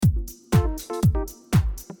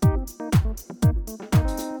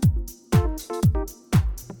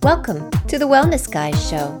Welcome to the Wellness Guys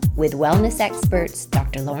Show with wellness experts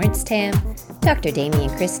Dr. Lawrence Tam, Dr. Damien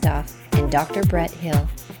Kristoff, and Dr. Brett Hill.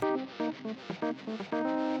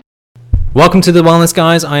 Welcome to the Wellness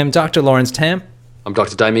Guys. I am Dr. Lawrence Tam. I'm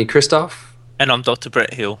Dr. Damien Kristoff. And I'm Dr.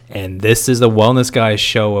 Brett Hill. And this is the Wellness Guys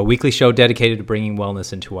Show, a weekly show dedicated to bringing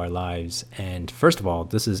wellness into our lives. And first of all,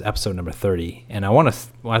 this is episode number 30. And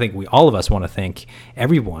I think all of us want to thank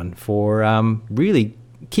everyone for really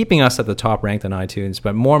keeping us at the top ranked on iTunes,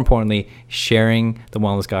 but more importantly, sharing the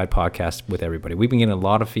Wellness Guide podcast with everybody. We've been getting a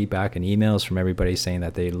lot of feedback and emails from everybody saying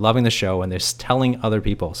that they're loving the show and they're telling other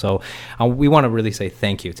people. So we want to really say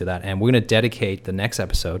thank you to that. And we're going to dedicate the next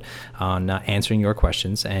episode on answering your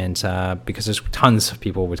questions. And because there's tons of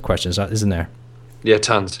people with questions, isn't there? Yeah,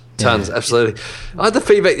 tons, absolutely. I had the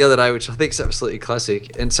feedback the other day, which I think is absolutely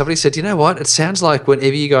classic. And somebody said, you know what? It sounds like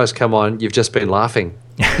whenever you guys come on, you've just been laughing.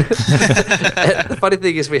 The funny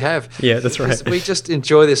thing is we have. Yeah, that's right. We just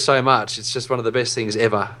enjoy this so much. It's just one of the best things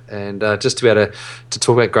ever. And just to be able to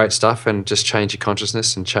talk about great stuff and just change your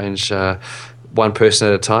consciousness and change one person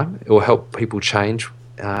at a time, it will help people change,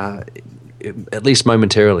 at least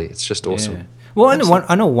momentarily. It's just awesome. Yeah. Well,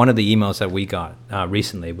 I know one of the emails that we got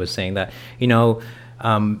recently was saying that,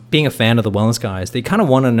 being a fan of the Wellness Guys, they kind of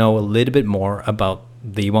want to know a little bit more about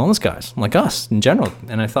the Wellness Guys, like us in general.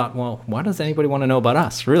 And I thought, well, why does anybody want to know about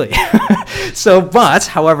us, really? However,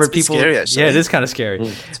 it's people, scary, actually. Yeah, it is kind of scary.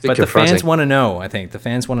 But the fans want to know. I think the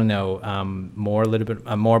fans want to know a little bit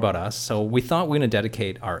more about us. So we thought we're going to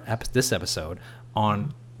dedicate this episode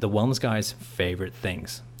on the Wellness Guys' favorite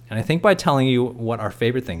things. And I think by telling you what our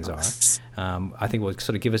favorite things are, I think will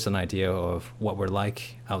sort of give us an idea of what we're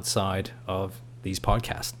like outside of these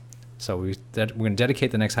podcasts. So we're going to dedicate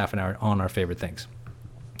the next half an hour on our favorite things.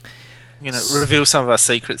 You're going to reveal some of our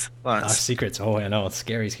secrets, Lawrence. Our secrets. Oh, I know. It's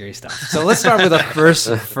scary, scary stuff. So let's start with our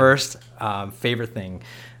first favorite thing.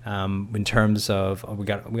 In terms of we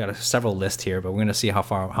got several lists here, but we're going to see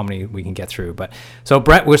how many we can get through. But so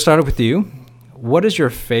Brett, we'll start with you. What is your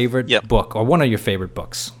favorite book, or one of your favorite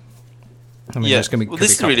books? This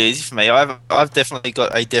is really easy for me. I've definitely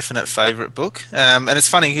got a definite favourite book, and it's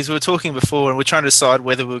funny because we were talking before, and we're trying to decide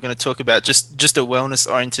whether we're going to talk about just a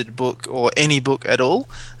wellness-oriented book or any book at all.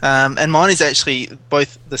 And mine is actually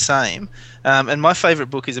both the same. And my favourite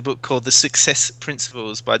book is a book called The Success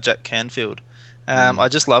Principles by Jack Canfield. I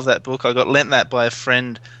just love that book. I got lent that by a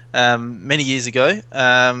friend many years ago,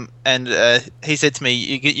 and he said to me,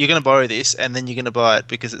 you're going to borrow this and then you're going to buy it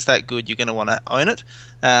because it's that good. You're going to want to own it.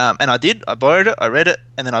 And I did. I borrowed it, I read it,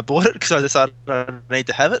 and then I bought it because I decided I need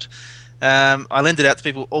to have it. I lend it out to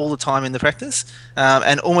people all the time in the practice,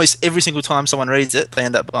 and almost every single time someone reads it, they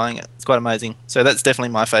end up buying it. It's quite amazing. So that's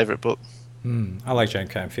definitely my favourite book. I like Jack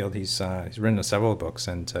Canfield. He's written several books,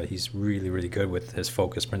 and he's really, really good with his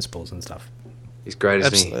focus principles and stuff. He's great,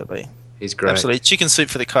 isn't he? Absolutely. He's great. Absolutely. Chicken Soup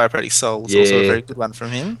for the Chiropractic Soul is also a very good one from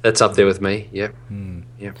him. That's up there with me, yep.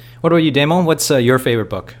 Yep. What about you, Damon? What's your favourite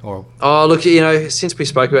book? Oh, look, since we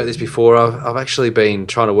spoke about this before, I've actually been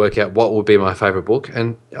trying to work out what would be my favourite book.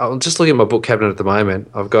 And I'm just looking at my book cabinet at the moment.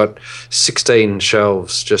 I've got 16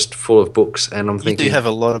 shelves just full of books. And I'm thinking... You do have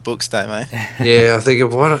a lot of books, don't you? Yeah, I think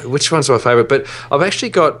of which one's my favourite. But I've actually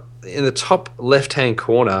got... in the top left-hand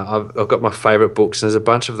corner, I've got my favourite books, and there's a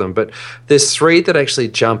bunch of them. But there's three that actually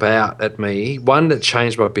jump out at me. One that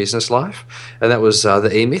changed my business life, and that was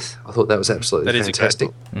The E-Myth. I thought that was absolutely fantastic.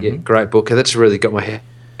 A great book. Yeah, great book. And that's really got my head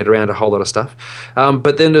around a whole lot of stuff.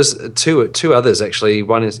 But then there's two others, actually.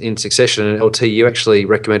 One is in succession, and LT, you actually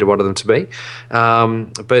recommended one of them to me.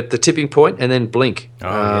 But The Tipping Point and then Blink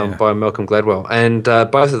by Malcolm Gladwell. And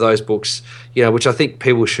both of those books... which I think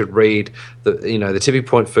people should read, the Tipping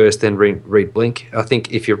Point first, then read Blink. I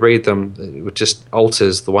think if you read them, it just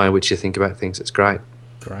alters the way in which you think about things. It's great.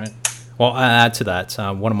 Great. Well, I'll add to that.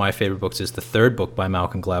 One of my favorite books is the third book by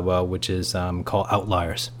Malcolm Gladwell, which is called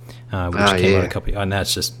Outliers. Which came out a couple, and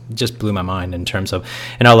that's just blew my mind in terms of,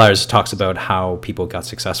 and Outliers talks about how people got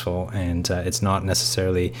successful, and it's not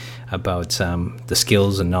necessarily about the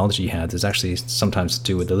skills and knowledge you had. There's actually sometimes to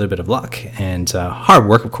do with a little bit of luck and hard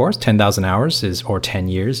work, of course. 10,000 hours or 10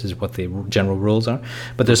 years is what the general rules are,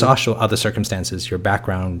 but there's also other circumstances, your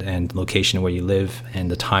background and location where you live and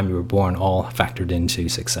the time you were born, all factored into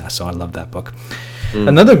success. So I love that book.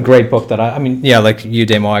 Another great book that like you,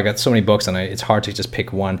 Damo, I got so many books, and it's hard to just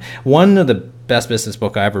pick one. One of the best business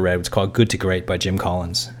book I ever read was called Good to Great by Jim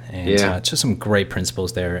Collins. And just some great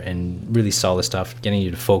principles there and really solid stuff, getting you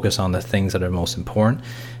to focus on the things that are most important.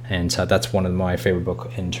 And that's one of my favorite books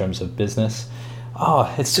in terms of business.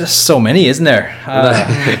 Oh, it's just so many, isn't there?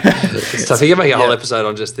 It's tough. You can make a whole episode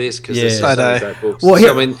on just this because there's so many great books. Well,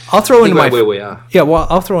 here, I'll throw in where we are. Yeah, well,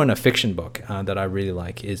 I'll throw in a fiction book that I really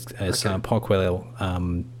like. Is Paul Coelho,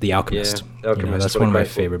 The Alchemist. Yeah, Alchemist. That's one of my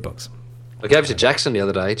favorite books. I gave it to Jackson the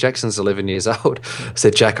other day. Jackson's 11 years old. I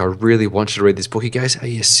said, Jack, I really want you to read this book. He goes, are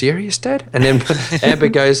you serious, Dad? And then Amber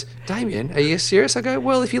goes, Damien, are you serious? I go,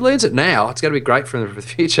 well, if he learns it now, it's going to be great for him for the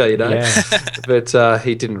future, you know. Yeah. But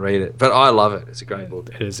he didn't read it. But I love it. It's a great book.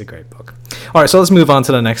 It is a great book. All right, so let's move on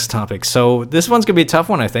to the next topic. So this one's going to be a tough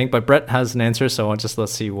one, I think, but Brett has an answer, so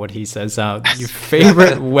let's see what he says. Your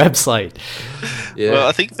favorite website? Yeah. Well,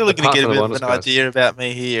 I think they're looking to get a bit of an idea about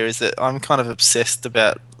me here is that I'm kind of obsessed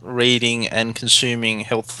about reading and consuming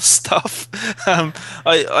health stuff.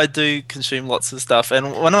 I do consume lots of stuff,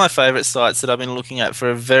 and one of my favorite sites that I've been looking at for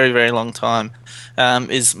a very, very long time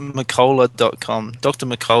is Mercola.com. Dr.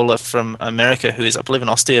 Mercola from America, who is, I believe, an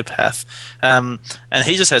osteopath, and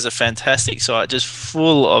he just has a fantastic site just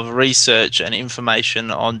full of research and information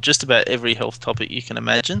on just about every health topic you can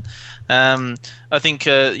imagine. I think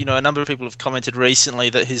a number of people have commented recently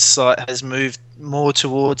that his site has moved more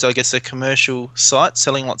towards, I guess, a commercial site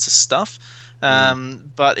selling lots of stuff,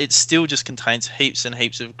 but it still just contains heaps and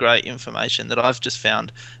heaps of great information that I've just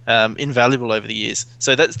found invaluable over the years.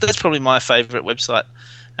 So that's probably my favourite website.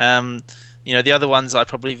 The other ones I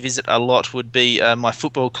probably visit a lot would be my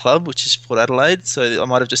football club, which is Port Adelaide. So I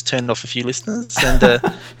might have just turned off a few listeners.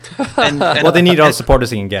 And well, they need all the supporters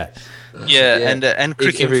they can get. And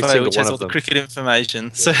Cricket Info, which has all the cricket information.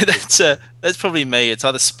 Yeah. So that's probably me. It's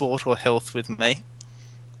either sport or health with me.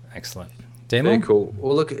 Excellent. Very cool.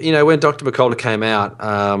 Well, look, when Dr. Mercola came out,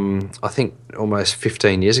 I think almost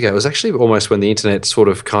 15 years ago, it was actually almost when the internet sort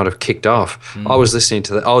of kind of kicked off. I was listening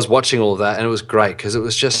to that. I was watching all of that, and it was great because it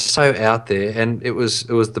was just so out there, and it was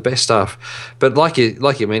the best stuff. But like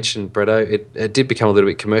you mentioned, Bretto, it did become a little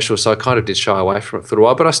bit commercial, so I kind of did shy away from it for a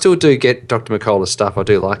while. But I still do get Dr. Mercola's stuff. I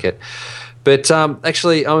do like it. But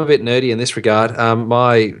actually, I'm a bit nerdy in this regard.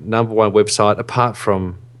 My number one website, apart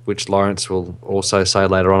from which Lawrence will also say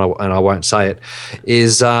later on, and I won't say it,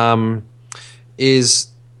 is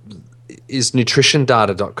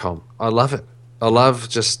nutritiondata.com. I love it. I love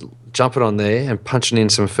just jumping on there and punching in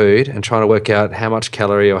some food and trying to work out how much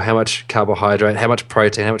calorie or how much carbohydrate, how much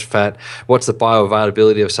protein, how much fat, what's the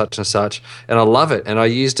bioavailability of such and such. And I love it. And I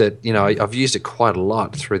used it, I've used it quite a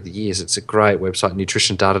lot through the years. It's a great website,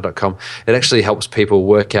 nutritiondata.com. It actually helps people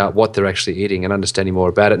work out what they're actually eating and understanding more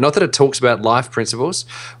about it. Not that it talks about life principles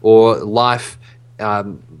or life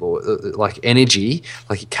like energy,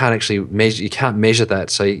 like you can't actually measure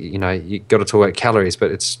that. So you got to talk about calories, but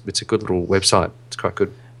it's a good little website. It's quite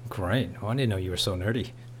good. Great. Well, I didn't know you were so nerdy.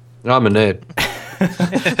 I'm a nerd.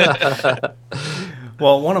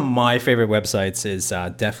 Well, one of my favorite websites is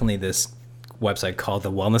definitely this website called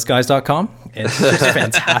thewellnessguys.com. It's just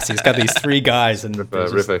fantastic. It's got these three guys and River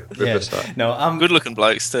site. No, good looking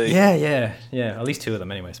blokes too. Yeah. At least two of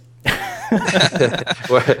them, anyways.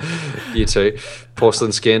 Well, you two,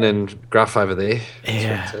 porcelain skin and gruff over there.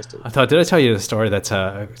 Yeah. Fantastic. Did I tell you the story that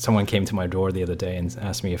someone came to my door the other day and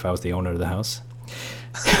asked me if I was the owner of the house?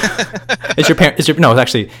 Is the parents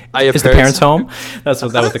home? That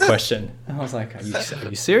was the question. I was like, are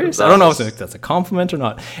you serious? I don't know if that's a compliment or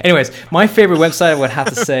not. Anyways, my favorite website I would have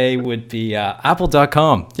to say would be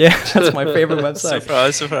apple.com. Yeah, that's my favorite website.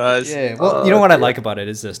 Surprise. Yeah. Well, you know what I like about it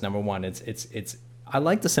is this. Number one, it's I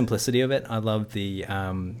like the simplicity of it. I love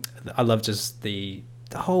just the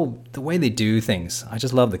way they do things. I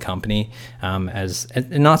just love the company, and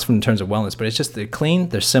not in terms of wellness, but it's just they're clean,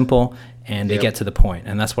 they're simple, and they get to the point,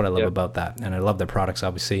 and that's what I love about that. And I love their products,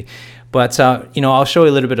 obviously. But I'll show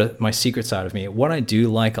you a little bit of my secret side of me. What I do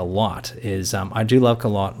like a lot is I do like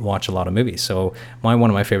watch a lot of movies. So one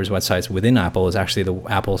of my favorite websites within Apple is actually the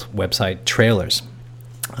Apple's website Trailers.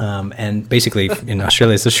 And basically in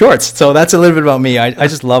Australia it's the shorts. So that's a little bit about me. I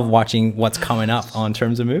just love watching what's coming up on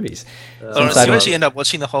terms of movies. So you actually end up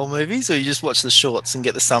watching the whole movies, or you just watch the shorts and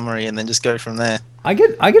get the summary and then just go from there? I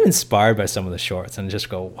get inspired by some of the shorts and just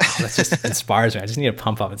go, wow, that just inspires me. I just need to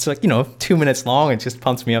pump up. It's like 2 minutes long. It just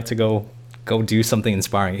pumps me up to go do something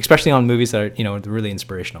inspiring, especially on movies that are really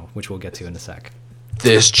inspirational, which we'll get to in a sec.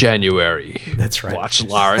 This January. That's right. Watch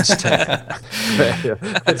Lawrence Tam.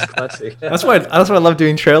 That's classic. That's why I love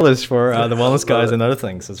doing trailers for the Wellness Guys and other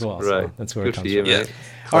things as well. Right. So that's where it comes from. Yeah.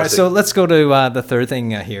 All right, so let's go to the third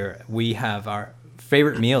thing here. We have our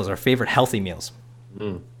favorite meals, our favorite healthy meals.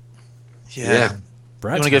 Yeah.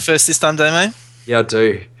 Brad, you want to go first this time, Damo? Yeah, I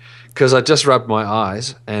do. Because I just rubbed my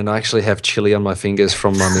eyes and I actually have chili on my fingers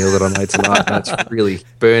from my meal that I made tonight. And it's really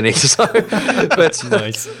burning. So, but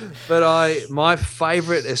nice. But my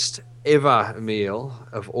favouriteest ever meal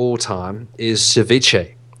of all time is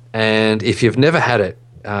ceviche. And if you've never had it,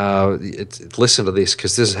 listen to this,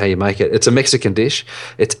 because this is how you make it. It's a Mexican dish.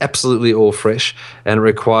 It's absolutely all fresh, and it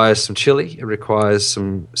requires some chili. It requires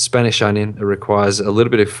some Spanish onion. It requires a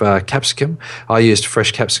little bit of capsicum. I used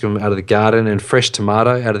fresh capsicum out of the garden, and fresh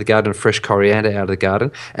tomato out of the garden, and fresh coriander out of the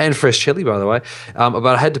garden, and fresh chili, by the way. But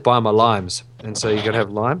I had to buy my limes, and so you got to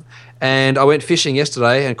have lime. And I went fishing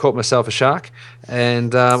yesterday and caught myself a shark,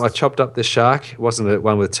 and I chopped up this shark. It wasn't the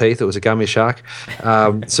one with teeth; it was a gummy shark.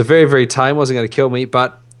 So very, very tame. Wasn't going to kill me,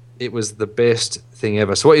 but it was the best thing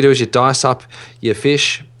ever. So what you do is you dice up your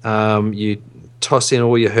fish, you toss in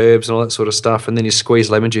all your herbs and all that sort of stuff, and then you squeeze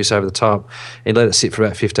lemon juice over the top and let it sit for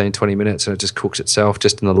about 15, 20 minutes, and it just cooks itself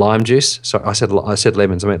just in the lime juice. So I said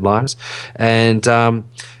lemons, I meant limes. And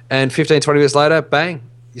 15, 20 minutes later, bang.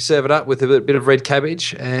 You serve it up with a bit of red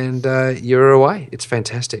cabbage, and you're away. It's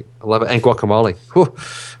fantastic. I love it. And guacamole. Whew,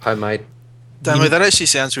 homemade. Damo, that actually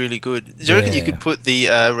sounds really good. Do you reckon you could put the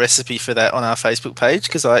recipe for that on our Facebook page?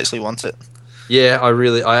 Because I actually want it. Yeah,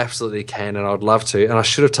 I absolutely can, and I'd love to. And I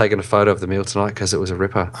should have taken a photo of the meal tonight because it was a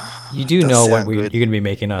ripper. You do know what you're going to be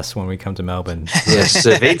making us when we come to Melbourne. Yes,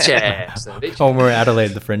 ceviche. Oh, we're at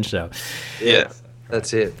Adelaide, the Fringe show. Yeah,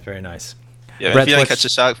 that's it. Very nice. Yeah, Brett, if you don't catch a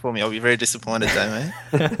shark for me, I'll be very disappointed, Damo.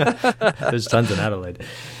 There's tons in Adelaide.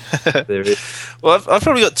 There is. Well, I've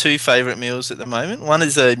probably got two favourite meals at the moment. One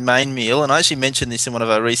is a main meal, and I actually mentioned this in one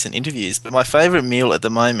of our recent interviews, but my favourite meal at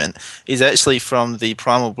the moment is actually from the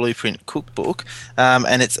Primal Blueprint cookbook,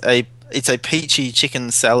 and it's a peachy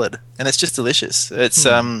chicken salad, and it's just delicious. It's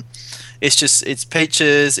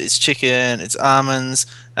peaches, it's chicken, it's almonds.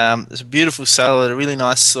 It's a beautiful salad, a really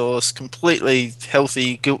nice sauce, completely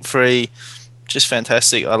healthy, guilt-free. Just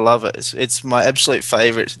fantastic. I love it. It's my absolute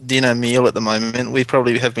favourite dinner meal at the moment. We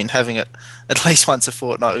probably have been having it at least once a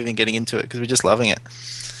fortnight. We've been getting into it because we're just loving it.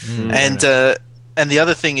 And the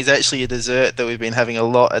other thing is actually a dessert that we've been having a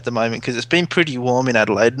lot at the moment because it's been pretty warm in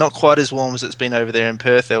Adelaide. Not quite as warm as it's been over there in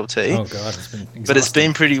Perth, LT. Oh, God. It's been exhausting. But it's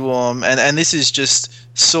been pretty warm. And this is just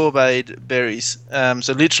sorbet berries.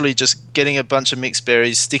 So literally just getting a bunch of mixed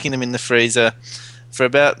berries, sticking them in the freezer for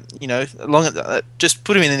about, just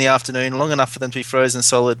put them in the afternoon, long enough for them to be frozen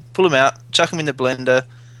solid. Pull them out, chuck them in the blender,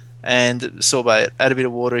 and sorbet it. Add a bit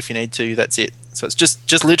of water if you need to. That's it. So it's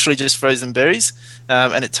just literally just frozen berries,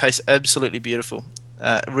 and it tastes absolutely beautiful.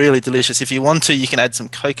 Really delicious. If you want to, you can add some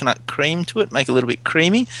coconut cream to it, make it a little bit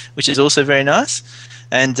creamy, which is also very nice.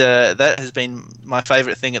 And that has been my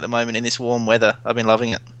favourite thing at the moment in this warm weather. I've been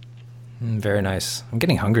loving it. Very nice. I'm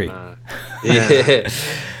getting hungry. Yeah,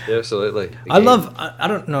 absolutely. I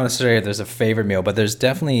don't know necessarily if there's a favorite meal, but there's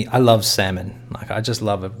definitely, I love salmon. Like, I just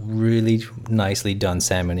love a really nicely done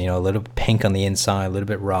salmon, a little pink on the inside, a little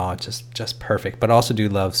bit raw, just perfect. But I also do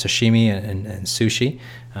love sashimi and sushi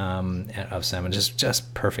of salmon,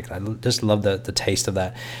 just perfect. I just love the taste of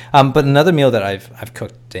that. But another meal that I've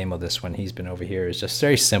cooked Damo this when he's been over here is just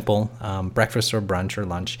very simple, breakfast or brunch or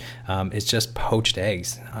lunch. It's just poached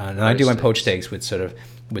eggs. And I do my poached eggs with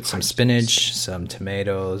some spinach, some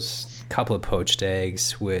tomatoes, a couple of poached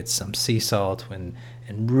eggs with some sea salt and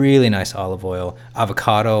really nice olive oil,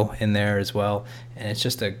 avocado in there as well. And it's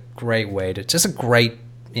just a great way just a great,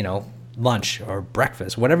 lunch or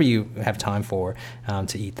breakfast, whatever you have time for,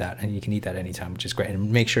 to eat that. And you can eat that anytime, which is great.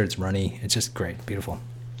 And make sure it's runny. It's just great. Beautiful.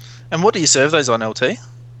 And what do you serve those on, LT?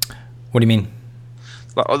 What do you mean?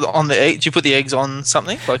 Like on the egg, do you put the eggs on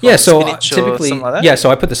something? Like yeah, on so typically, like that? Yeah, so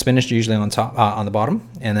I put the spinach usually on top, on the bottom,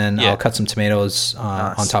 and then I'll cut some tomatoes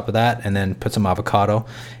nice. On top of that, and then put some avocado,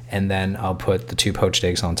 and then I'll put the 2 poached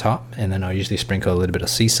eggs on top, and then I'll usually sprinkle a little bit of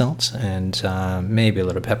sea salt and maybe a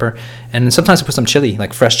little pepper, and sometimes I put some chili,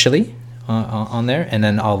 like fresh chili, on there, and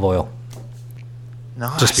then olive oil.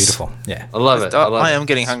 Nice. Just beautiful. Yeah, I love it. I am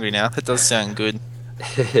getting hungry now. That does sound good.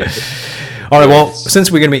 All right, well,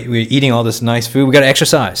 since we're eating all this nice food, we got to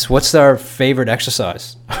exercise. What's our favorite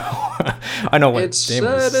exercise? I know what.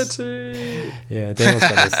 Insanity. Yeah, Damon's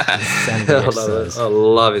got his insanity exercise. I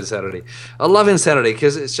love insanity. I love insanity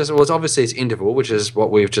because it's obviously it's interval, which is what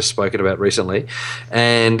we've just spoken about recently,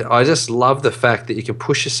 and I just love the fact that you can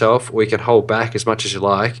push yourself or you can hold back as much as you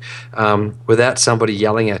like without somebody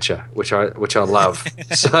yelling at you, which I love.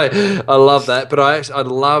 So I love that, but I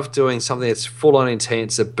love doing something that's full on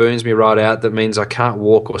intense that burns me right out. That means I can't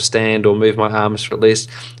walk or stand or move my arms for at least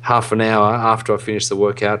half an hour after I finish the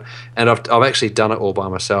workout. And I've actually done it all by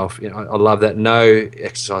myself. I love that. No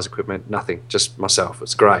exercise equipment, nothing, just myself.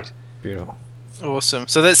 It's great. Beautiful. Awesome.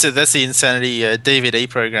 So that's the Insanity DVD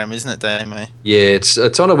program, isn't it, Damo? Yeah, it's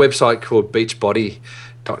on a website called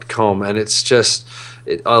beachbody.com, and it's just,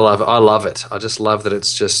 I love it. I just love that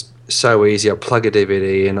it's just so easy. I plug a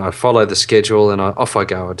DVD in, I follow the schedule, and off I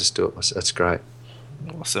go. I just do it. That's great.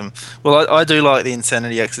 Awesome. Well, I do like the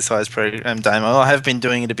Insanity exercise program, Damo. I have been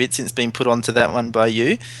doing it a bit since being put onto that one by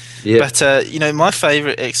you. Yeah. But, my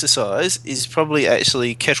favourite exercise is probably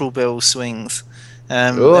actually kettlebell swings.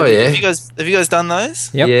 Have you guys done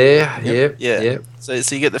those? Yep. Yeah. So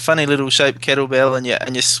you get the funny little shaped kettlebell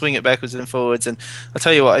and you swing it backwards and forwards. And I'll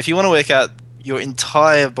tell you what, if you want to work out your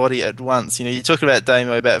entire body at once, you talk about,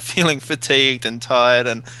 Damo, about feeling fatigued and tired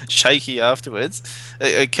and shaky afterwards.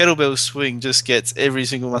 A kettlebell swing just gets every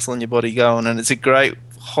single muscle in your body going, and it's a great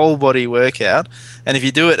whole body workout. And if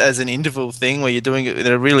you do it as an interval thing where you're doing it in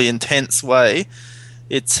a really intense way,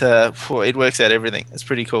 it works out everything. It's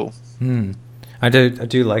pretty cool. I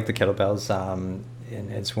do like the kettlebells,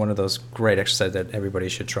 and it's one of those great exercises that everybody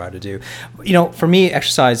should try to do. For me,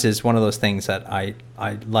 exercise is one of those things that I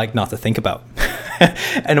like not to think about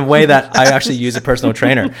in a way that I actually use a personal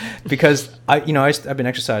trainer, because I've been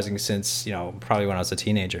exercising since, probably when I was a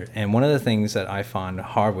teenager. And one of the things that I found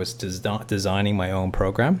hard was designing my own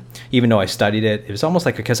program. Even though I studied it, it was almost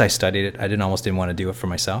like because I studied it, I didn't want to do it for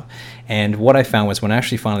myself. And what I found was when I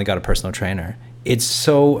actually finally got a personal trainer, it's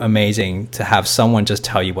so amazing to have someone just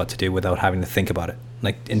tell you what to do without having to think about it.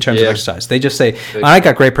 Like in terms of exercise, they just say, I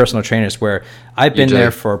got great personal trainers where I've been there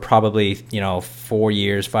for probably, 4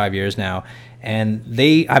 years, 5 years now. And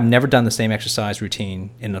I've never done the same exercise routine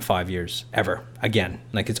in the 5 years ever again.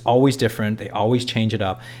 Like it's always different. They always change it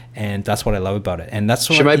up. And that's what I love about it. And that's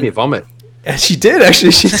what she made me vomit. She did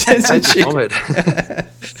actually. She did. Vomit.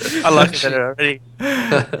 I like it already.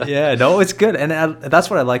 Yeah, no, it's good, and that's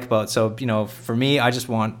what I like about it. So for me, I just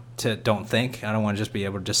want to don't think. I don't want to just be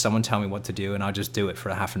able to just someone tell me what to do, and I'll just do it for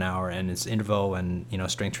a half an hour, and it's interval and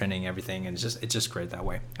strength training, everything, and it's just great that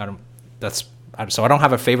way. So I don't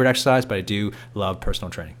have a favorite exercise, but I do love personal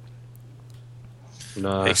training.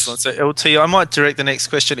 Nice. Excellent. So LT, I might direct the next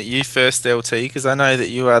question at you first, LT, because I know that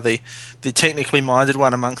you are the technically minded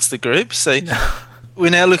one amongst the group. So we're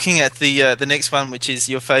now looking at the next one, which is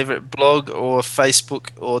your favourite blog or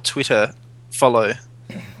Facebook or Twitter follow.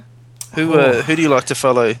 Who do you like to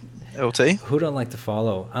follow, LT? Who do I like to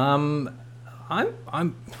follow?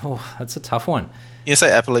 That's a tough one. You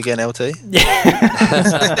say Apple again, LT?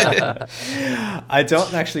 I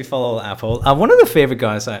don't actually follow Apple. One of the favorite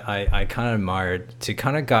guys I kind of admired to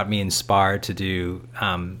kind of got me inspired to do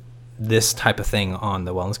this type of thing on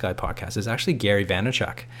the Wellness Guy podcast is actually Gary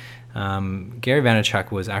Vaynerchuk. Gary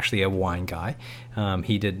Vaynerchuk was actually a wine guy.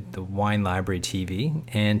 He did the Wine Library TV,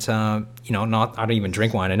 and I don't even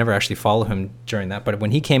drink wine. I never actually followed him during that. But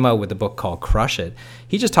when he came out with the book called Crush It,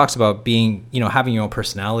 he just talks about being, having your own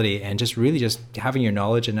personality and just really just having your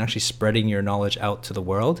knowledge and actually spreading your knowledge out to the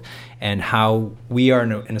world, and how we are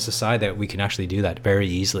in a society that we can actually do that very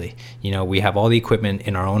easily. We have all the equipment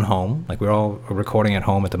in our own home, like we're all recording at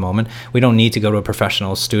home at the moment. We don't need to go to a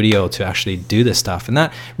professional studio to actually do this stuff, and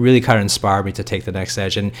that really kind of inspired me to take the next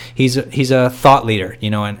edge. And he's a thought leader,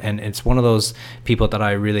 and it's one of those people that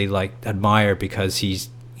I really admire because he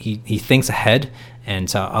thinks ahead,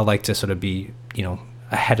 and I like to sort of be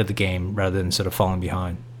ahead of the game rather than sort of falling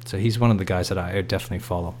behind. So he's one of the guys that I definitely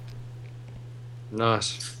follow.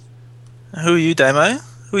 Nice. Who are you, Damo?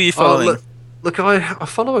 Who are you following? Look, I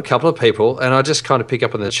follow a couple of people, and I just kind of pick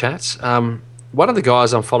up on the chats. One of the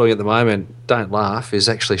guys I'm following at the moment, don't laugh, is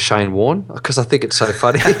actually Shane Warne, because I think it's so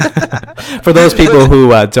funny. For those people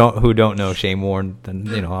who don't know Shane Warne,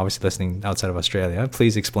 then obviously listening outside of Australia,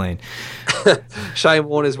 please explain. Shane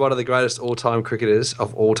Warne is one of the greatest all-time cricketers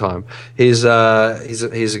of all time. He's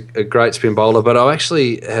a great spin bowler, but I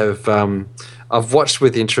actually have I've watched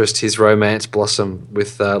with interest his romance blossom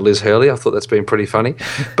with Liz Hurley. I thought that's been pretty funny,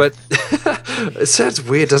 but it sounds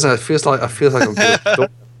weird, doesn't it? I feel like I'm being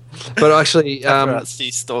but actually,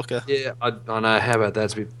 stalker. Yeah, I know. How about that?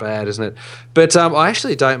 It's a bit bad, isn't it? But I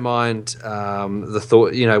actually don't mind the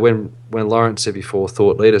thought. When Lawrence said before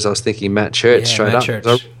thought leaders, I was thinking Matt Church straight up.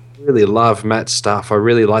 I really love Matt's stuff. I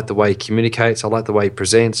really like the way he communicates. I like the way he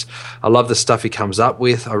presents. I love the stuff he comes up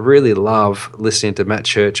with. I really love listening to Matt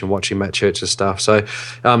Church and watching Matt Church's stuff. So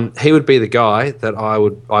he would be the guy that I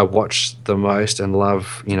watch the most and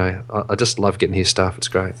love. I just love getting his stuff. It's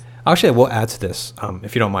great. Actually, I will add to this,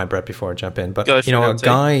 if you don't mind, Brett, before I jump in. But, a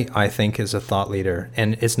guy I think is a thought leader,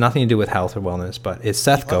 and it's nothing to do with health or wellness, but it's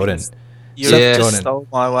Seth Godin. You stole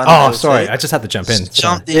my one. Oh, sorry. I just had to jump in.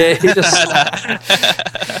 Yeah, he just...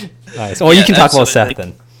 Nice. Oh, you can talk about Seth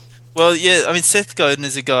then. Well, yeah, I mean, Seth Godin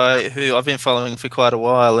is a guy who I've been following for quite a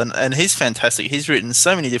while, and he's fantastic. He's written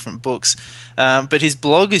so many different books, but his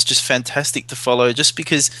blog is just fantastic to follow just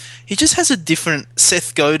because he just has a different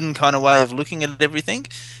Seth Godin kind of way of looking at everything.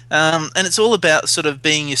 And it's all about sort of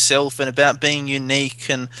being yourself and about being unique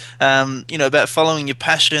and, about following your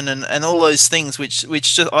passion and all those things, which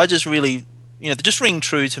I just really, they just ring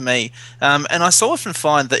true to me. And I so often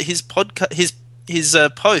find that his podcast, his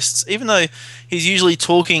posts, even though he's usually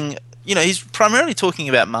talking, he's primarily talking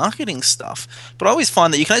about marketing stuff, but I always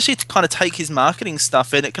find that you can actually kind of take his marketing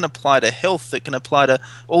stuff and it can apply to health, it can apply to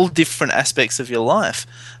all different aspects of your life.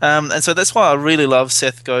 And so that's why I really love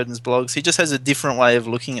Seth Godin's blogs. He just has a different way of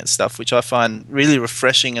looking at stuff, which I find really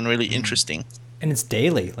refreshing and really interesting. And it's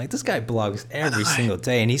daily. Like, this guy blogs every single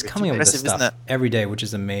day, and he's coming up with this stuff every day, which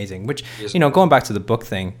is amazing. Which, going back to the book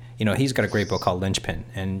thing, he's got a great book called Linchpin.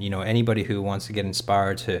 And, anybody who wants to get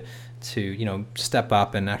inspired to step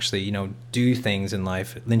up and actually, do things in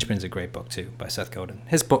life, Linchpin's a great book too, by Seth Godin.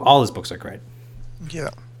 All his books are great. Yeah.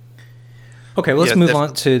 Okay, well, let's move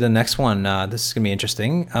on to the next one. This is going to be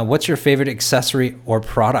interesting. What's your favorite accessory or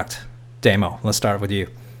product? Damo, let's start with you.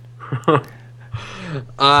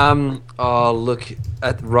 Look,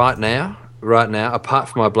 right now, apart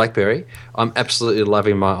from my BlackBerry, I'm absolutely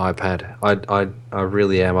loving my iPad. I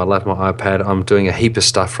really am. I love my iPad. I'm doing a heap of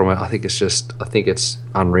stuff from it. I think it's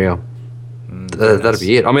unreal. That'd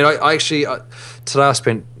be it. I mean, I actually today I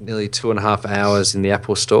spent nearly 2.5 hours in the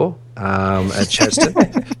Apple Store at Chadstone.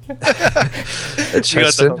 At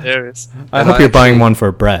Chadstone. I hope you're buying one for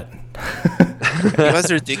Brett. You guys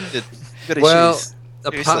are addicted. Well,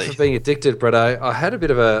 apart from being addicted, Bretto, I had a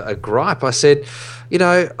bit of a gripe. I said,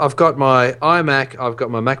 I've got my iMac, I've got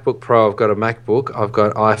my MacBook Pro, I've got a MacBook, I've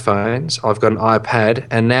got iPhones, I've got an iPad,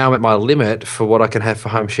 and now I'm at my limit for what I can have for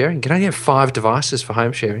home sharing. You can only have 5 devices for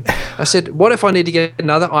home sharing. I said, what if I need to get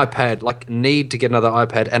another iPad, and I need to get another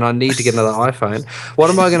iPhone? What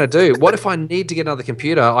am I going to do? What if I need to get another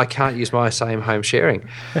computer? I can't use my same home sharing.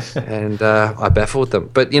 And I baffled them.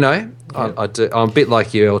 But, I do. I'm a bit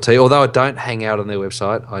like you, LT. Although I don't hang out on their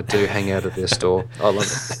website, I do hang out at their store. I love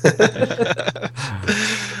it.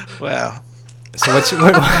 Wow. So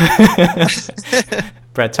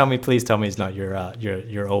Brett, please tell me it's not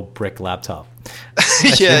your old brick laptop.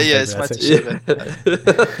 It's my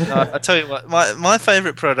I tell you what, my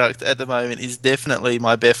favorite product at the moment is definitely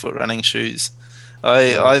my barefoot running shoes.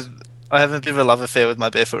 I have a bit of a love affair with my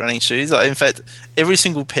barefoot running shoes. In fact, every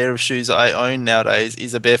single pair of shoes I own nowadays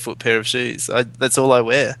is a barefoot pair of shoes. That's all I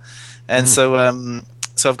wear. And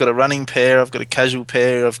so I've got a running pair, I've got a casual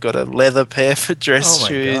pair, I've got a leather pair for dress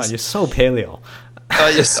shoes. Oh my God, you're so paleo.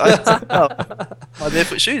 My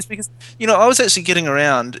barefoot shoes because I was actually getting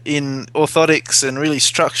around in orthotics and really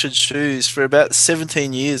structured shoes for about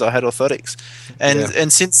 17 years. I had orthotics,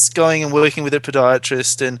 and since going and working with a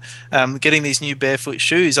podiatrist and getting these new barefoot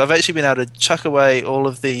shoes, I've actually been able to chuck away all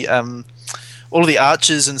of the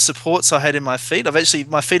arches and supports I had in my feet.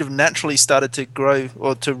 My feet have naturally started to grow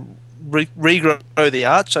or to regrow the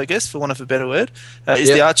arch, I guess, for want of a better word.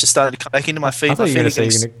 The arch has started to come back into my feet. I thought you were going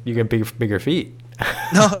to say you get bigger feet.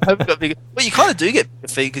 No, I haven't got bigger. Well, you kind of do get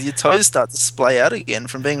bigger feet because your toes start to splay out again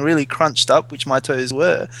from being really crunched up, which my toes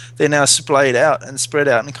were. They're now splayed out and spread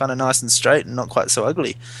out and kind of nice and straight and not quite so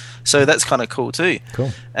ugly. So that's kind of cool too.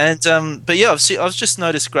 Cool. And but yeah, I've just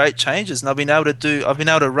noticed great changes, and I've been able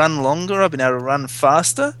to run longer. I've been able to run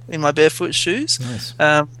faster in my barefoot shoes. Nice.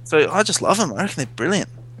 So I just love them. I reckon they're brilliant.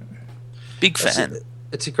 Big fan.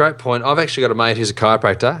 It's a great point. I've actually got a mate who's a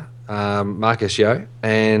chiropractor, Marcus Yo,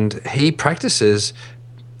 and he practices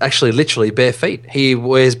actually literally bare feet. He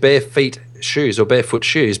wears bare feet shoes or barefoot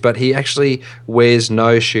shoes, but he actually wears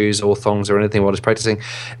no shoes or thongs or anything while he's practicing.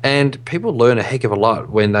 And people learn a heck of a lot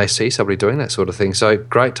when they see somebody doing that sort of thing. So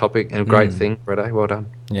great topic and great thing, Brett. Well done.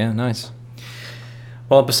 Yeah, nice.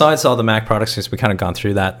 Well, besides all the Mac products, since we kind of gone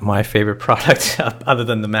through that, my favorite product, other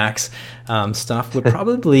than the Macs stuff, would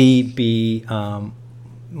probably be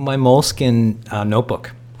my Moleskine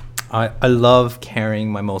notebook. I love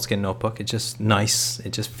carrying my Moleskine notebook. It's just nice.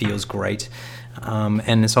 It just feels great.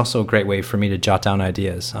 And it's also a great way for me to jot down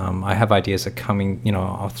ideas. I have ideas that coming,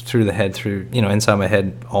 through the head, inside my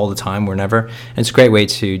head all the time, whenever. And it's a great way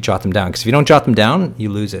to jot them down. Because if you don't jot them down, you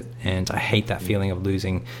lose it. And I hate that feeling of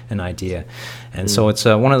losing an idea. And so it's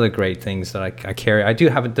one of the great things that I carry. I do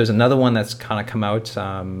have it. There's another one that's kind of come out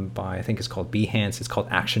by, I think it's called Behance. It's called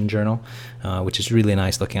Action Journal, which is really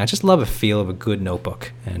nice looking. I just love the feel of a good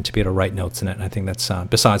notebook and to be able to write notes in it. And I think that's,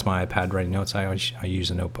 besides my iPad writing notes, I use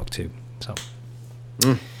a notebook too. So.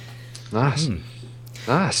 Nice.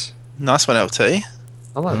 Nice. Nice one, LT. I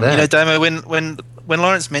like that. Damo, when when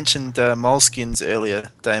Lawrence mentioned moleskins earlier,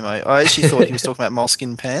 Damo, I actually thought he was talking about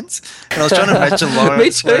moleskin pants, and I was trying to imagine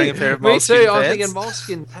Lawrence wearing a pair of moleskin pants. I'm thinking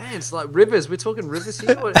moleskin pants, like Rivers. We're talking Rivers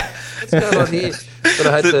here. What's going on here? But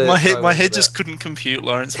I had my head just couldn't compute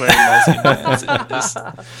Lawrence wearing moleskin pants.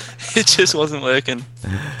 It just wasn't working.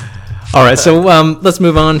 All right, so let's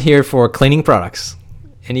move on here for cleaning products.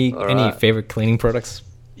 Any favorite cleaning products?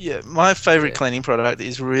 Yeah, my favorite cleaning product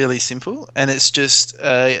is really simple, and it's just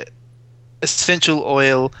essential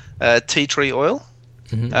oil, tea tree oil,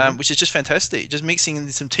 which is just fantastic. Just mixing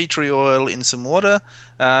in some tea tree oil in some water,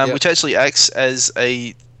 which actually acts as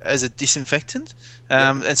a disinfectant.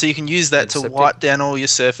 And so you can use that to wipe down all your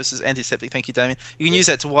surfaces. Antiseptic, thank you, Damien. You can use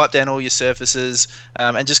that to wipe down all your surfaces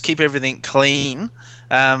and just keep everything clean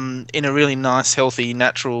in a really nice, healthy,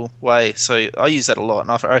 natural way. So I use that a lot, and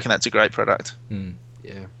I reckon that's a great product.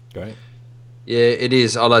 Yeah. Great. Yeah, it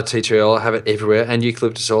is. I love tea tree oil. I have it everywhere. And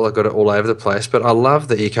eucalyptus oil, I've got it all over the place. But I love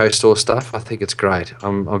the EcoStore stuff. I think it's great.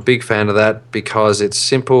 I'm a big fan of that because it's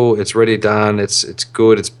simple, it's ready done, it's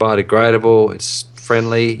good, it's biodegradable, it's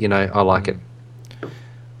friendly. I like it.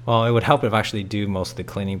 Well, it would help if I actually do most of the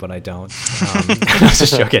cleaning, but I don't. I was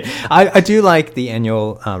just joking. I do like the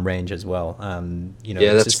annual range as well.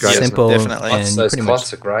 Yeah, that's great. Simple, definitely. And those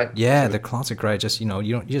cloths are great. Yeah, the cloths are great. Just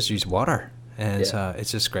you just use water, and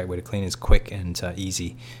it's just a great way to clean. It's quick and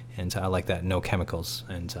easy, and I like that. No chemicals,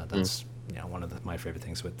 and that's one of my favorite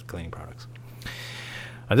things with cleaning products.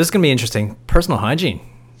 This is gonna be interesting. Personal hygiene.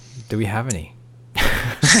 Do we have any?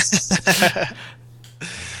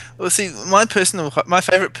 Well, see, my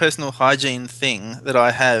favorite personal hygiene thing that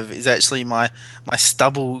I have is actually my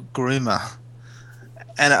stubble groomer,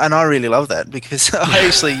 and I really love that because I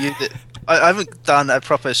actually use it. I haven't done a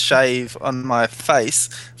proper shave on my face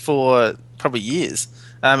for probably years,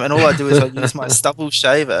 and all I do is I use my stubble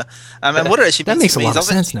shaver. And what it actually that makes a lot of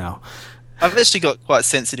sense now. I've actually got quite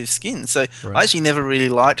sensitive skin, so I actually never really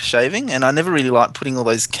liked shaving, and I never really liked putting all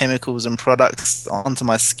those chemicals and products onto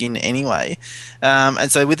my skin anyway.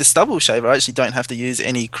 And so with the stubble shaver, I actually don't have to use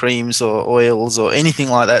any creams or oils or anything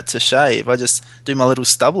like that to shave. I just do my little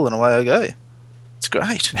stubble and away I go. It's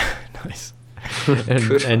great. Nice.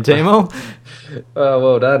 And Damo?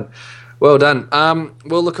 Well done. Well done.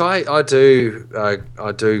 Well, look, I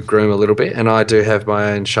do groom a little bit, and I do have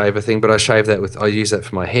my own shaver thing, but I use that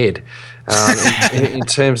for my head. In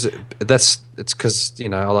terms of, it's because I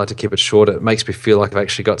like to keep it short. It makes me feel like I've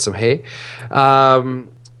actually got some hair.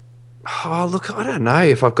 Look, I don't know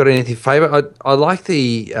if I've got anything favorite. I like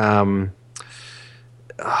the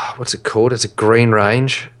what's it called? It's a green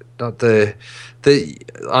range, not the.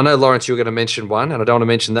 I know, Lawrence, you were going to mention one, and I don't want to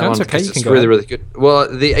mention that one because it's really, really good.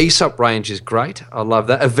 Well, the Aesop range is great. I love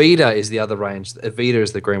that. Aveda is the other range. Aveda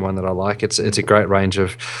is the green one that I like. It's a great range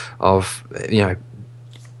of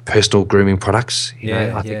personal grooming products.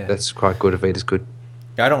 I think that's quite good. Aveda's good.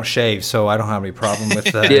 I don't shave, so I don't have any problem with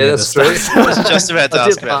that's true. I was just about to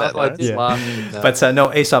ask about that. But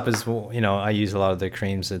no, Aesop is, I use a lot of the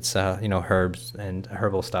creams. It's, herbs and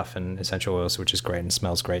herbal stuff and essential oils, which is great and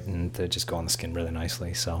smells great, and they just go on the skin really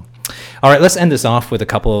nicely. So, all right, let's end this off with a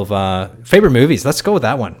couple of favorite movies. Let's go with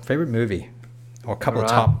that one. Favorite movie or a couple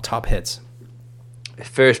of top hits.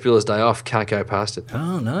 Ferris Bueller's Day Off. Can't go past it.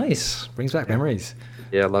 Oh, nice. Brings back memories.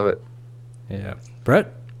 Yeah, I love it. Yeah.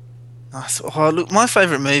 Brett? Look, my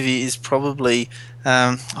favourite movie is probably,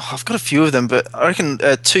 I've got a few of them, but I reckon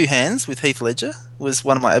Two Hands with Heath Ledger was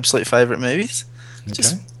one of my absolute favourite movies. Okay.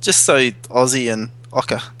 Just so Aussie and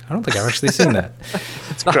ochre. I don't think I've actually seen that.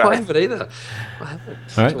 It's great. I haven't either. All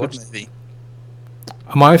right. Good movie.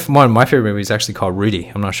 My favorite movie is actually called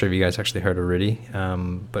Rudy. I'm not sure if you guys actually heard of Rudy,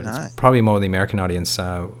 but it's probably more the American audience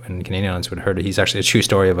and Canadian audience would have heard it. He's actually a true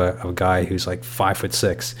story of a guy who's like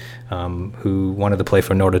 5'6", who wanted to play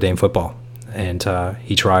for Notre Dame football, and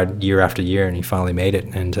he tried year after year, and he finally made it.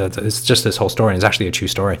 And it's just this whole story, and it's actually a true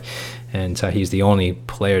story. And he's the only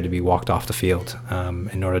player to be walked off the field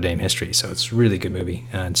in Notre Dame history. So it's a really good movie,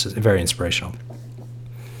 and it's very inspirational.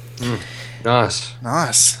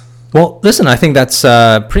 Nice. Well, listen, I think that's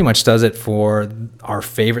pretty much does it for our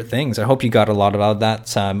favorite things. I hope you got a lot out of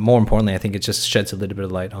that. More importantly, I think it just sheds a little bit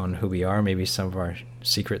of light on who we are, maybe some of our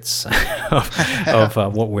secrets of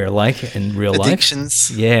what we're like in real life.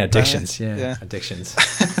 Addictions. Yeah, addictions. Addictions.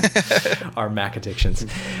 Our Mac addictions.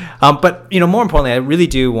 But, more importantly, I really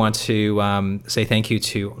do want to say thank you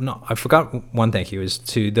to, I forgot one thank you, is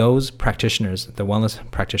to those practitioners, the wellness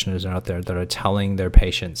practitioners out there that are telling their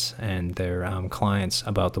patients and their clients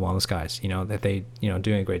about the Wellness Guys, that they,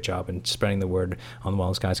 doing a great job and spreading the word on the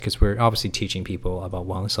Wellness Guys, because we're obviously teaching people about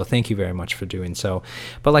wellness. So thank you very much for doing so.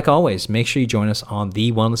 But like always, make sure you join us on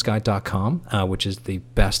thewellnessguide.com, which is the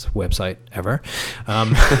best website ever.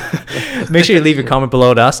 Make sure you leave your comment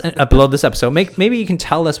below this episode. Maybe you can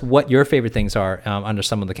tell us what your favorite things are under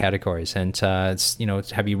some of the categories, and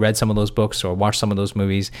have you read some of those books or watched some of those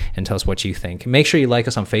movies, and tell us what you think. Make sure you like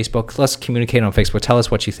us on Facebook. Let's communicate on Facebook. Tell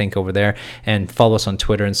us what you think over there, and follow us on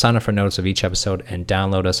Twitter, and sign up for notice of each episode, and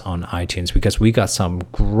download us on iTunes, because we got some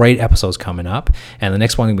great episodes coming up, and the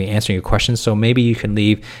next one will be answering your questions. So maybe you can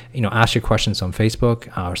leave, ask your questions on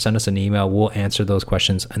Facebook, or send us an email. We'll answer those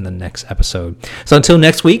questions in the next episode. So until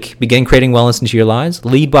next week, begin creating wellness into your lives,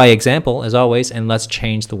 lead by example as always, and let's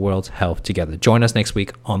change the world's health together. Join us next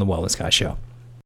week on the Wellness Guy Show.